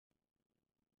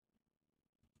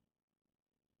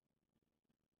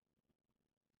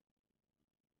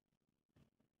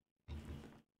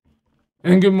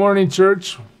And good morning,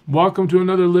 church. Welcome to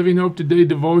another Living Hope Today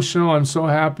devotional. I'm so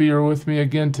happy you're with me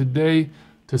again today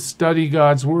to study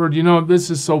God's Word. You know, this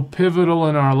is so pivotal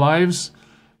in our lives.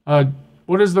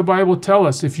 What does the Bible tell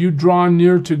us? If you draw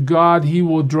near to God, He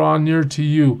will draw near to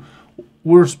you.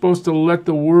 We're supposed to let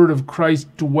the Word of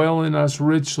Christ dwell in us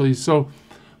richly. So,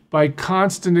 by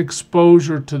constant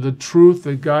exposure to the truth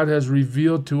that God has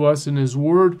revealed to us in His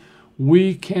Word,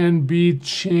 we can be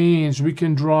changed. We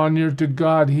can draw near to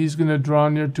God. He's going to draw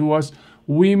near to us.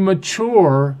 We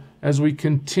mature as we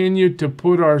continue to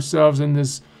put ourselves in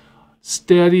this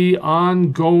steady,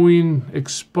 ongoing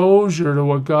exposure to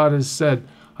what God has said.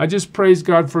 I just praise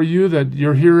God for you that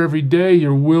you're here every day.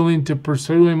 You're willing to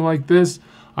pursue Him like this.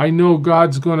 I know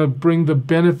God's going to bring the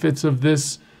benefits of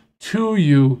this to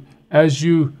you as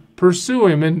you pursue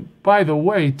Him. And by the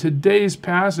way, today's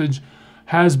passage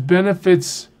has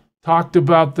benefits talked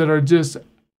about that are just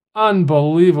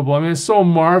unbelievable. I mean, it's so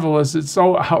marvelous. It's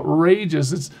so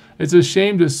outrageous. It's a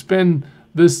shame to spend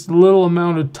this little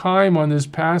amount of time on this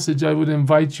passage. I would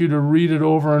invite you to read it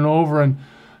over and over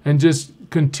and just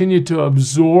continue to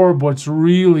absorb what's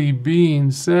really being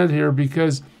said here,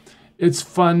 because it's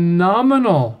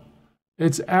phenomenal.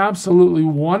 It's absolutely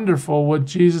wonderful what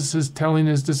Jesus is telling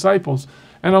His disciples.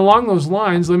 And along those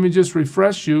lines, let me just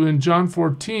refresh you. In John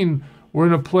 14, we're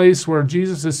in a place where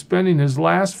Jesus is spending His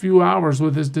last few hours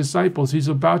with His disciples. He's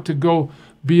about to go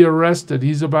be arrested.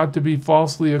 He's about to be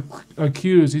falsely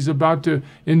accused. He's about to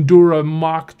endure a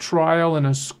mock trial and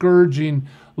a scourging,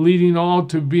 leading all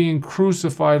to being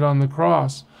crucified on the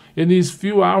cross. In these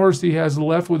few hours He has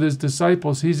left with His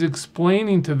disciples, He's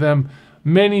explaining to them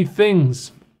many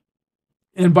things.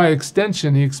 And by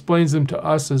extension, He explains them to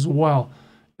us as well.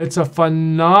 It's a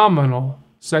phenomenal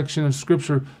section of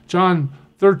Scripture. John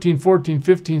 13, 14,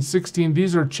 15, 16,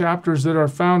 these are chapters that are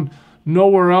found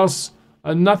nowhere else.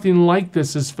 Nothing like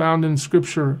this is found in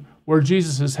Scripture, where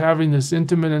Jesus is having this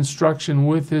intimate instruction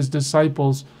with His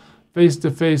disciples face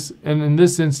to face, and in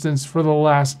this instance, for the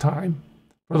last time,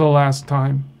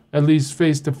 at least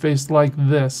face to face like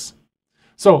this.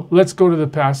 So let's go to the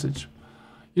passage.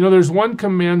 You know, there's one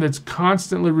command that's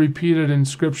constantly repeated in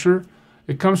Scripture.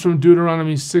 It comes from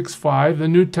Deuteronomy 6:5. The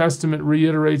New Testament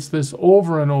reiterates this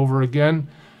over and over again.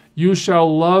 You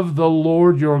shall love the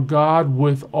Lord your God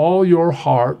with all your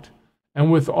heart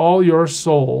and with all your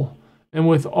soul and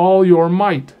with all your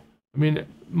might. I mean,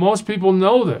 most people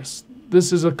know this.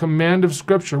 This is a command of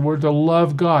Scripture. We're to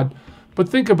love God. But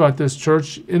think about this,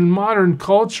 church. In modern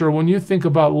culture, when you think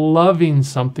about loving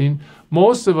something,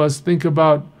 most of us think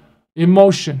about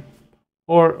emotion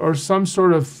or some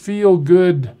sort of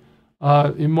feel-good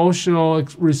emotional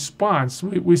response.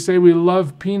 We say we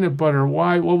love peanut butter.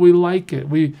 Why? Well, we like it.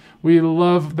 We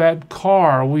love that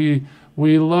car. We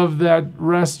love that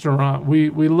restaurant. We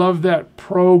love that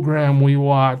program we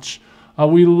watch.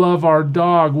 We love our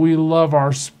dog. We love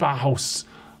our spouse.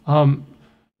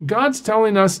 God's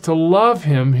telling us to love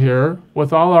Him here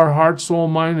with all our heart, soul,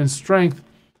 mind, and strength.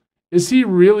 Is He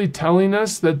really telling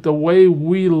us that the way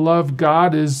we love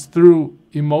God is through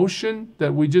emotion,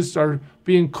 that we just are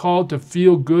being called to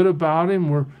feel good about Him?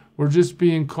 We're just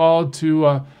being called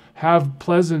to have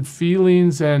pleasant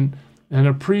feelings and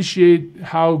appreciate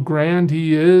how grand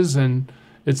He is, and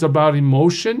it's about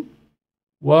emotion?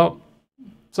 Well,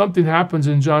 something happens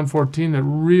in John 14 that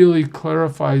really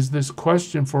clarifies this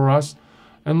question for us,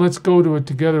 and let's go to it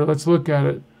together. Let's look at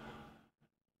it.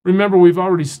 Remember, we've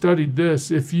already studied this.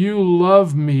 If you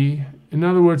love me, in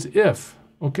other words,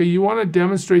 okay, you want to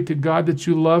demonstrate to God that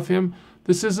you love Him.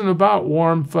 This isn't about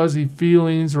warm, fuzzy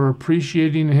feelings or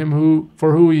appreciating Him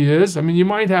for who He is. I mean, you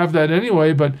might have that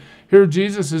anyway, but here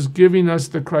Jesus is giving us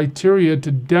the criteria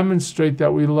to demonstrate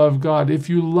that we love God. If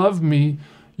you love me,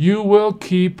 you will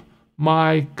keep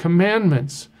my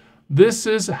commandments. This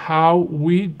is how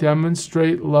we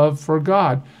demonstrate love for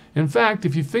God. In fact,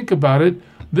 if you think about it,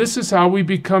 this is how we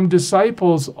become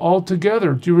disciples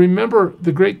altogether. Do you remember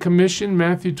the Great Commission,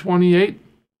 Matthew 28?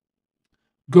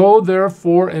 Go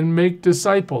therefore and make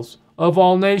disciples of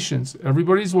all nations.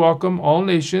 Everybody's welcome, all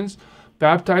nations,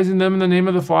 baptizing them in the name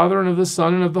of the Father and of the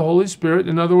Son and of the Holy Spirit.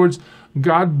 In other words,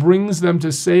 God brings them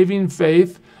to saving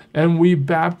faith, and we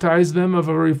baptize them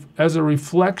as a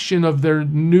reflection of their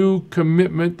new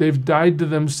commitment. They've died to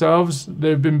themselves.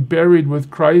 They've been buried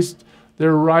with Christ.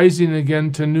 They're rising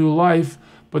again to new life.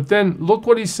 But then look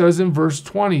what He says in verse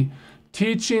 20.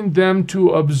 Teaching them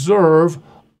to observe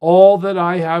all that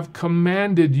I have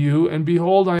commanded you, and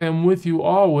behold, I am with you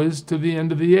always to the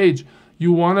end of the age.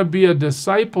 You want to be a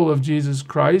disciple of Jesus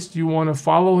Christ. You want to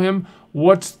follow Him.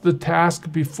 What's the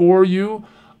task before you?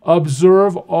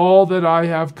 Observe all that I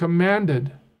have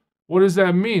commanded. What does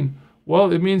that mean?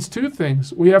 Well, it means two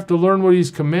things. We have to learn what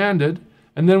he's commanded,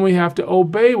 and then we have to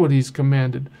obey what he's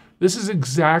commanded. This is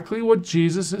exactly what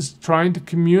Jesus is trying to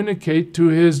communicate to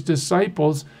his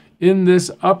disciples in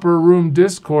this upper room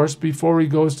discourse before he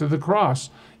goes to the cross.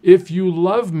 If you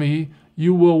love me,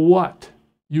 you will what?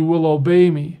 You will obey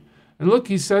me. And look,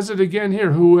 he says it again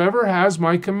here. Whoever has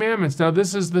my commandments. Now,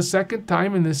 this is the second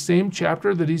time in this same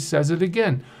chapter that he says it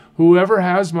again. Whoever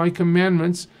has my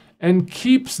commandments and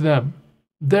keeps them.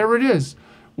 There it is.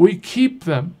 We keep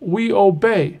them. We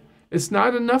obey. It's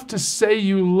not enough to say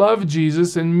you love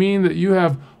Jesus and mean that you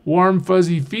have warm,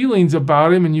 fuzzy feelings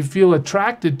about him and you feel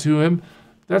attracted to him.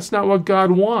 That's not what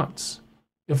God wants.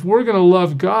 If we're going to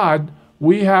love God,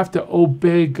 we have to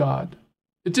obey God.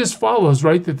 It just follows,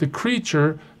 right, that the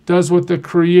creature does what the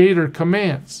Creator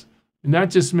commands. And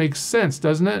that just makes sense,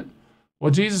 doesn't it?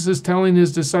 Well, Jesus is telling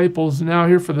his disciples now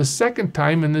here for the second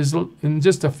time in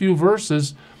just a few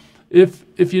verses,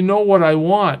 if you know what I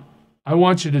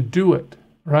want you to do it,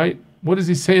 right? What does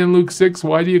he say in Luke 6?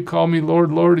 Why do you call me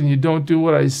Lord, Lord, and you don't do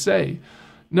what I say?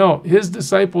 No, his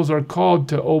disciples are called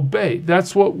to obey.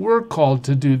 That's what we're called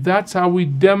to do. That's how we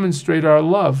demonstrate our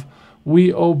love.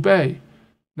 We obey.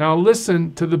 Now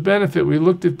listen to the benefit. We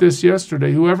looked at this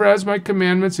yesterday. Whoever has my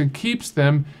commandments and keeps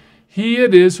them, he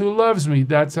it is who loves me.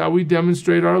 That's how we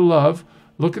demonstrate our love.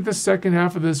 Look at the second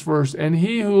half of this verse. And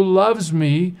he who loves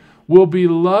me will be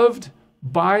loved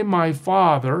by my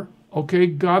Father. Okay,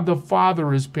 God the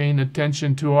Father is paying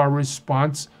attention to our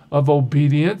response of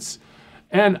obedience.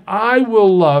 And I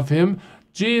will love him.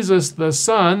 Jesus the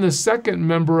Son, the second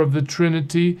member of the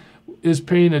Trinity, is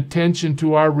paying attention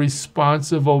to our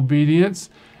responsive obedience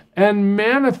and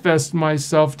manifest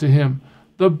myself to him.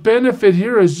 The benefit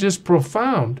here is just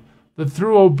profound. That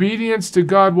through obedience to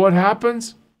God, what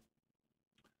happens?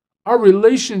 Our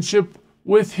relationship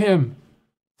with him.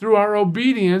 Through our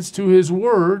obedience to his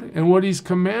word and what he's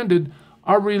commanded,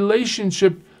 our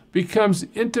relationship becomes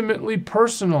intimately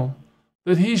personal.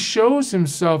 That he shows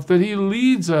himself, that he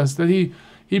leads us, that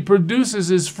he produces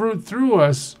his fruit through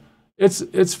us.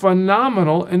 It's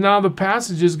phenomenal, and now the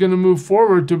passage is going to move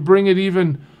forward to bring it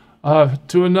even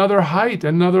to another height,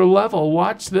 another level.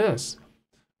 Watch this.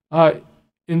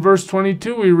 In verse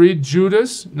 22, we read,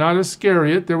 Judas, not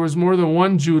Iscariot, there was more than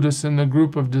one Judas in the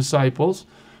group of disciples,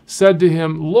 said to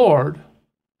him, Lord,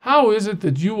 how is it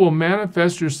that you will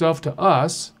manifest yourself to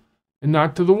us and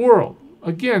not to the world?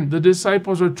 Again, the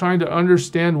disciples are trying to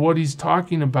understand what he's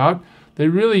talking about. They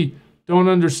really don't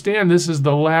understand this is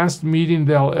the last meeting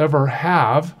they'll ever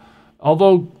have.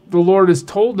 Although the Lord has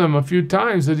told them a few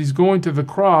times that he's going to the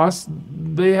cross,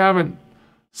 they haven't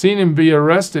seen him be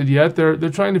arrested yet. They're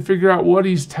trying to figure out what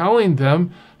he's telling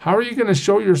them. How are you going to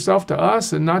show yourself to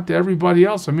us and not to everybody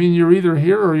else? I mean, you're either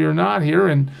here or you're not here.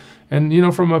 And you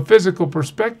know, from a physical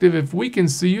perspective, if we can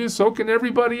see you, so can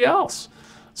everybody else.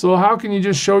 So how can you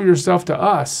just show yourself to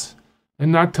us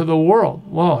and not to the world?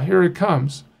 Well, here it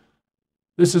comes.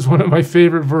 This is one of my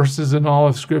favorite verses in all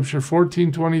of Scripture,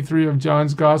 14:23 of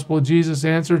John's Gospel. Jesus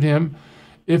answered him,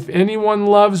 if anyone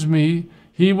loves me,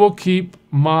 he will keep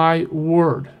my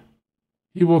word.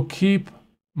 He will keep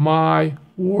my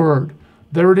word.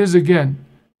 There it is again.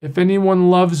 If anyone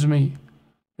loves me.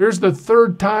 Here's the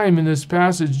third time in this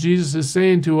passage Jesus is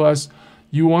saying to us,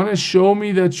 you want to show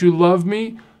me that you love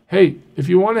me? Hey, if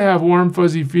you want to have warm,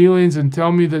 fuzzy feelings and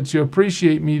tell me that you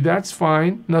appreciate me, that's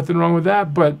fine. Nothing wrong with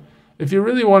that. But if you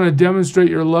really want to demonstrate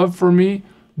your love for me,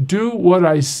 do what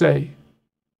I say.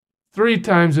 3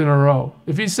 times in a row.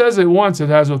 If he says it once, it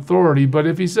has authority. But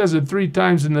if he says it 3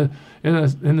 times in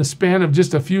the span of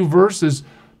just a few verses,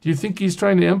 do you think he's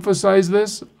trying to emphasize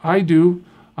this? I do.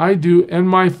 I do. And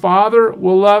my Father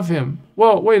will love him.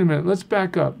 Well, wait a minute. Let's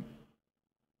back up.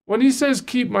 When he says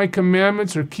keep my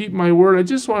commandments or keep my word, I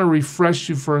just want to refresh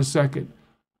you for a second.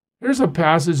 Here's a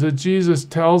passage that Jesus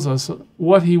tells us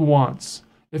what he wants.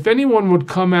 If anyone would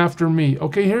come after me,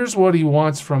 okay, here's what he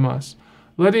wants from us.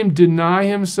 Let him deny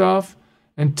himself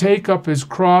and take up his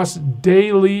cross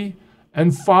daily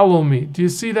and follow me. Do you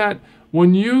see that?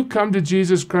 When you come to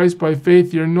Jesus Christ by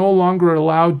faith, you're no longer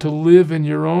allowed to live in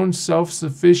your own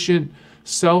self-sufficient,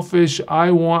 selfish,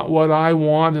 I want what I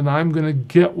want and I'm going to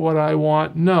get what I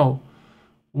want. No,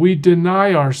 we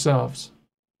deny ourselves.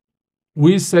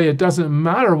 We say it doesn't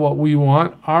matter what we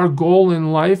want. Our goal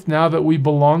in life, now that we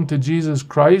belong to Jesus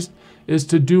Christ, is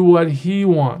to do what he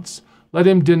wants. Let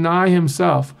him deny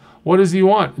himself. What does he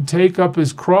want? Take up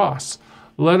his cross.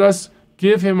 Let us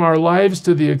give him our lives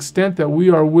to the extent that we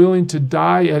are willing to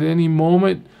die at any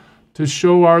moment to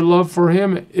show our love for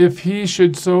him, if he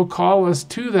should so call us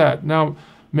to that. Now,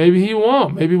 maybe he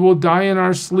won't. Maybe we'll die in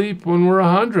our sleep when we're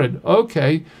 100.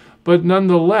 Okay, But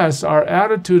nonetheless, our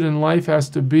attitude in life has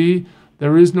to be,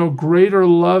 there is no greater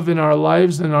love in our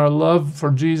lives than our love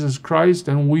for Jesus Christ,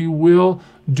 and we will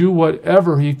do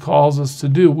whatever he calls us to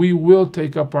do. We will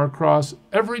take up our cross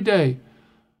every day.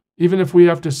 Even if we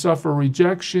have to suffer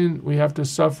rejection, we have to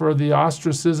suffer the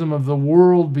ostracism of the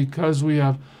world because we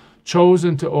have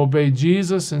chosen to obey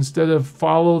Jesus instead of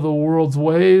follow the world's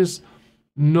ways,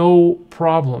 no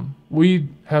problem. We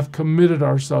have committed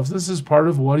ourselves. This is part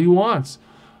of what he wants.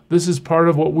 This is part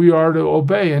of what we are to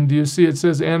obey. And do you see it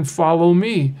says, and follow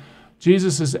me.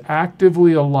 Jesus is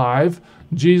actively alive.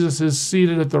 Jesus is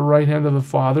seated at the right hand of the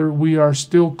Father. We are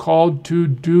still called to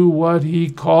do what he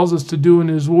calls us to do in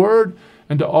his word,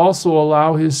 and to also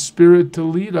allow his Spirit to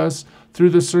lead us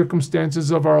through the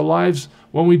circumstances of our lives.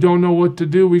 When we don't know what to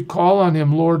do, we call on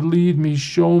him. Lord, lead me,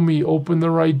 show me, open the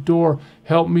right door,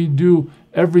 help me do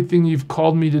everything you've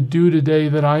called me to do today,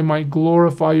 that I might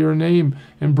glorify your name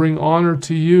and bring honor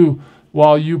to you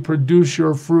while you produce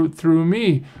your fruit through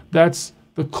me. That's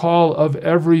the call of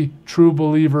every true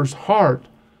believer's heart.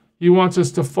 He wants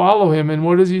us to follow him. And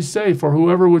what does he say? For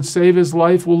whoever would save his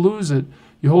life will lose it.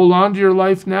 You hold on to your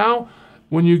life now.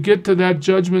 When you get to that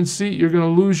judgment seat, you're going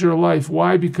to lose your life.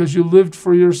 Why? Because you lived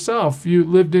for yourself. You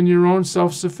lived in your own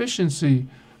self-sufficiency.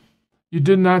 You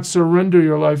did not surrender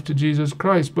your life to Jesus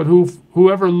Christ. But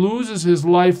whoever loses his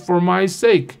life for my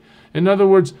sake, in other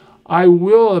words, I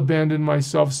will abandon my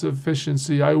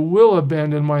self-sufficiency. I will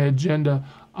abandon my agenda.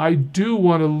 I do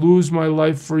want to lose my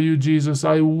life for you, Jesus.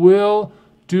 I will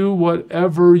do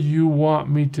whatever you want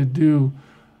me to do.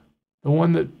 The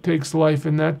one that takes life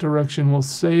in that direction will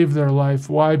save their life.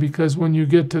 Why? Because when you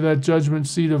get to that judgment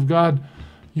seat of God,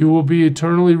 you will be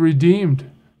eternally redeemed.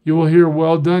 You will hear,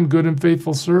 well done, good and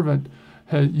faithful servant.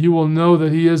 You will know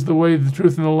that he is the way, the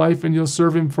truth, and the life, and you'll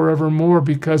serve him forevermore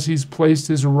because he's placed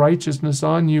his righteousness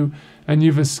on you, and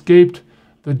you've escaped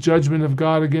the judgment of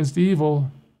God against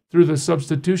evil through the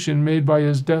substitution made by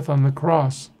his death on the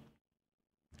cross.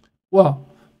 Well,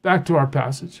 back to our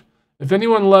passage. If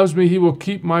anyone loves me, he will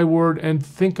keep my word, and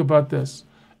think about this,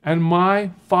 and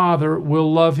my Father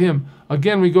will love him.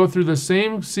 Again, we go through the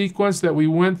same sequence that we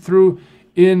went through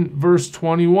in verse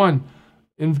 21.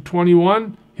 In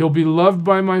 21, he'll be loved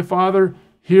by my Father.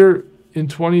 Here in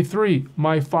 23,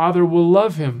 my Father will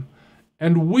love him,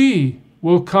 and we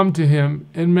will come to him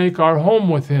and make our home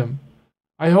with him.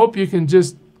 I hope you can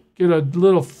just get a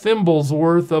little thimble's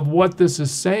worth of what this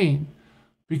is saying,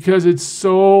 because it's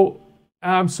so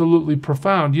absolutely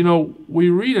profound. You know, we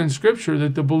read in Scripture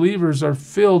that the believers are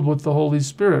filled with the Holy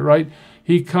Spirit, right?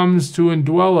 He comes to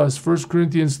indwell us. 1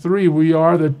 Corinthians 3, we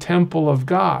are the temple of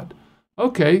God.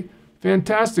 Okay,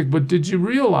 fantastic. But did you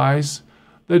realize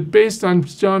that based on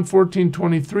John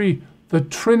 14:23, the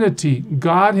Trinity,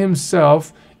 God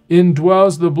himself,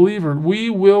 indwells the believer?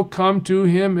 We will come to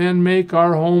him and make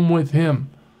our home with him.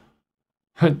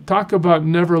 Talk about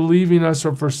never leaving us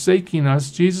or forsaking us.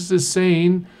 Jesus is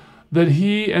saying that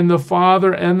he and the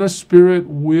Father and the Spirit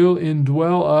will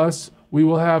indwell us. We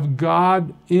will have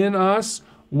God in us,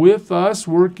 with us,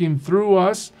 working through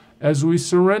us as we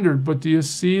surrendered. But do you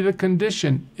see the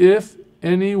condition? If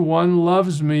anyone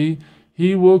loves me,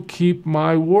 he will keep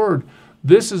my word.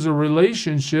 This is a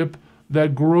relationship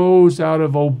that grows out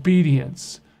of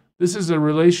obedience. This is a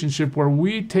relationship where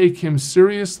we take him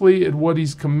seriously at what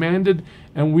he's commanded,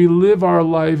 and we live our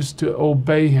lives to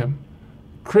obey him.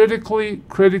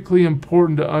 Critically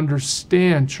important to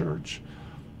understand, church.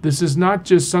 This is not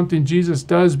just something Jesus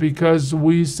does because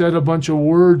we said a bunch of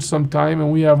words sometime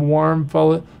and we have warm,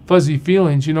 fuzzy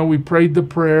feelings. You know, we prayed the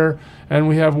prayer and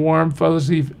we have warm,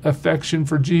 fuzzy affection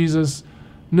for Jesus.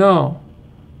 No,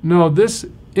 this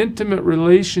intimate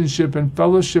relationship and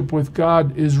fellowship with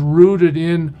God is rooted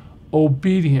in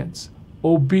obedience.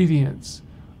 Obedience.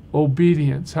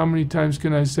 How many times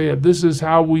can I say it? This is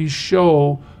how we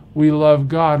show we love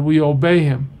God. We obey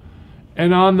him.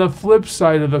 And on the flip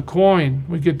side of the coin,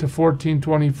 we get to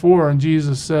 14:24, and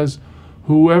Jesus says,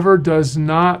 whoever does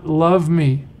not love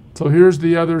me. So here's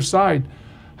the other side.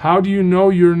 How do you know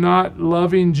you're not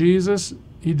loving Jesus?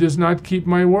 He does not keep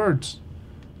my words.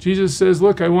 Jesus says,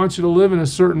 look, I want you to live in a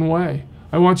certain way.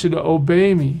 I want you to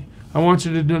obey me. I want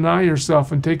you to deny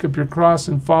yourself and take up your cross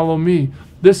and follow me.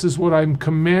 This is what I'm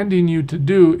commanding you to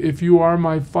do if you are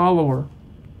my follower.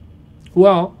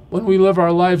 Well, when we live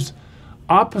our lives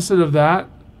opposite of that,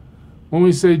 when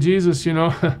we say, Jesus, you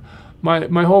know,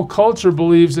 my whole culture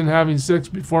believes in having sex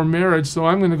before marriage, so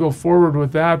I'm going to go forward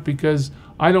with that because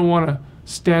I don't want to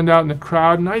stand out in the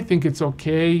crowd, and I think it's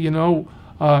okay, you know.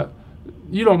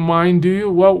 You don't mind, do you?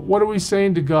 Well, what are we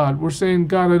saying to God? We're saying,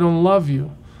 God, I don't love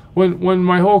you. When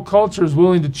my whole culture is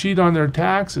willing to cheat on their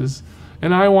taxes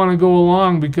and I want to go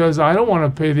along because I don't want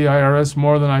to pay the IRS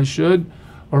more than I should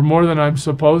or more than I'm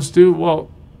supposed to. Well,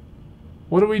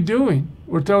 what are we doing?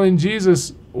 We're telling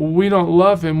Jesus we don't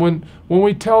love him. When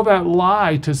we tell that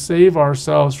lie to save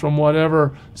ourselves from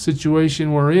whatever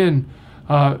situation we're in,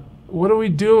 what are we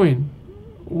doing?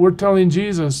 We're telling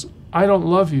Jesus, I don't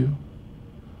love you.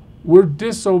 We're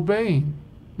disobeying.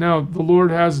 Now, the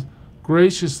Lord has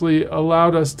graciously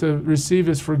allowed us to receive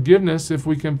his forgiveness. If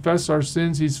we confess our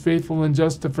sins, he's faithful and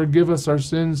just to forgive us our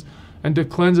sins and to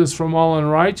cleanse us from all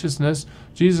unrighteousness.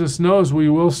 Jesus knows we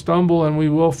will stumble and we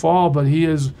will fall, but he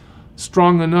is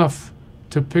strong enough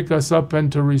to pick us up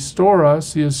and to restore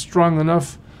us. He is strong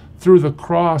enough through the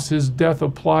cross. His death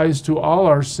applies to all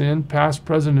our sin, past,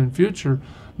 present, and future.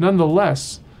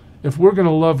 Nonetheless, if we're going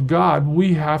to love God,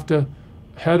 we have to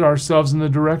head ourselves in the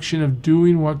direction of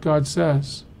doing what God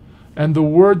says. And the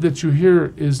word that you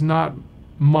hear is not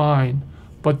mine,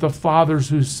 but the Father's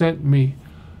who sent me.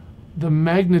 The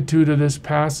magnitude of this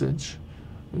passage.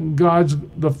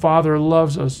 The Father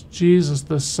loves us. Jesus,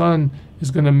 the Son,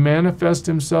 is going to manifest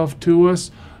himself to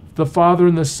us. The Father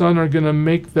and the Son are going to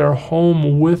make their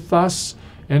home with us.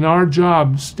 And our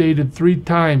job, stated 3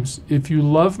 times, if you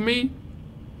love me,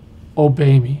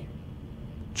 obey me.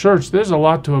 Church, there's a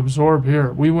lot to absorb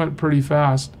here. We went pretty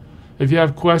fast. If you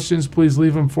have questions, please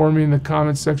leave them for me in the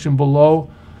comments section below.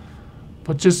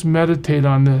 But just meditate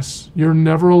on this. You're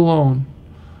never alone.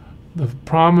 The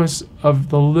promise of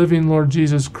the living Lord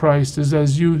Jesus Christ is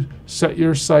as you set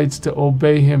your sights to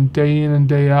obey him day in and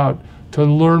day out, to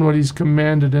learn what he's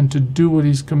commanded and to do what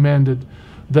he's commanded,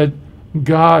 that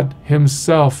God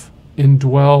himself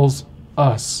indwells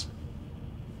us.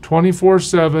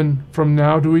 24/7 from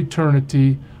now to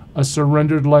eternity, a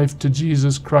surrendered life to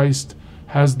Jesus Christ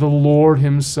has the Lord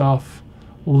himself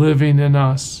living in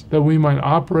us, that we might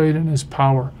operate in his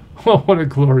power. Oh, what a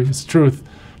glorious truth.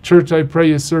 Church, I pray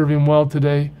you serve him well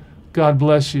today. God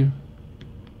bless you.